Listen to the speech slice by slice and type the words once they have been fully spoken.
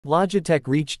Logitech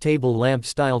Reach table lamp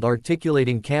styled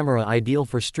articulating camera ideal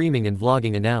for streaming and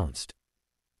vlogging announced.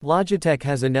 Logitech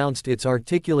has announced its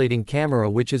articulating camera,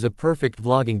 which is a perfect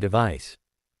vlogging device.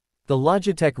 The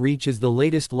Logitech Reach is the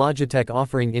latest Logitech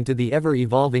offering into the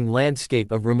ever-evolving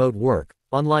landscape of remote work,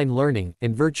 online learning,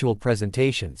 and virtual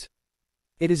presentations.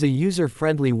 It is a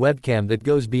user-friendly webcam that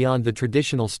goes beyond the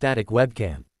traditional static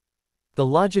webcam. The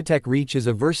Logitech Reach is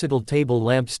a versatile table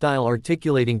lamp-style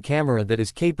articulating camera that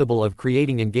is capable of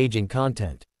creating engaging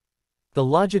content. The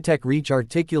Logitech Reach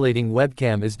articulating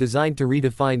webcam is designed to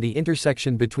redefine the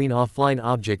intersection between offline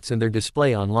objects and their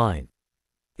display online.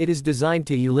 It is designed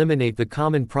to eliminate the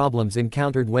common problems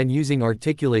encountered when using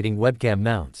articulating webcam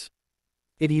mounts.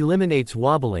 It eliminates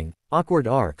wobbling, awkward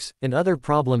arcs, and other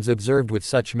problems observed with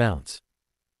such mounts.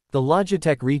 The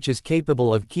Logitech Reach is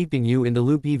capable of keeping you in the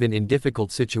loop even in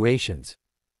difficult situations.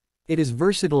 It is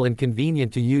versatile and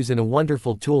convenient to use and a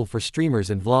wonderful tool for streamers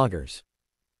and vloggers.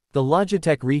 The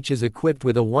Logitech Reach is equipped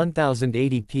with a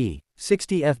 1080p,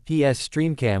 60 fps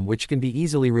streamcam which can be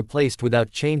easily replaced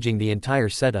without changing the entire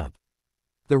setup.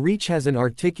 The Reach has an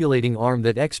articulating arm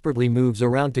that expertly moves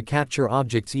around to capture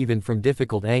objects even from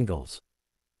difficult angles.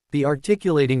 The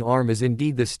articulating arm is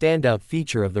indeed the standout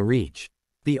feature of the Reach.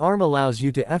 The arm allows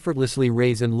you to effortlessly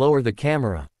raise and lower the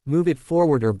camera, move it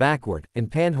forward or backward,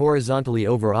 and pan horizontally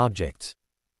over objects.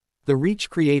 The Reach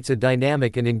creates a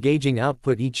dynamic and engaging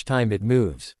output each time it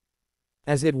moves.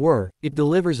 As it were, it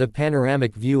delivers a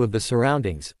panoramic view of the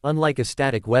surroundings, unlike a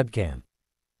static webcam.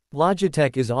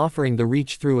 Logitech is offering the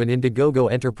Reach through an Indiegogo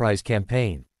Enterprise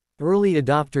campaign. Early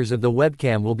adopters of the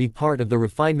webcam will be part of the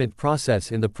refinement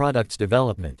process in the product's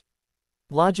development.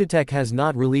 Logitech has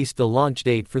not released the launch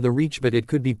date for the Reach, but it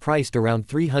could be priced around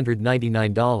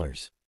 $399.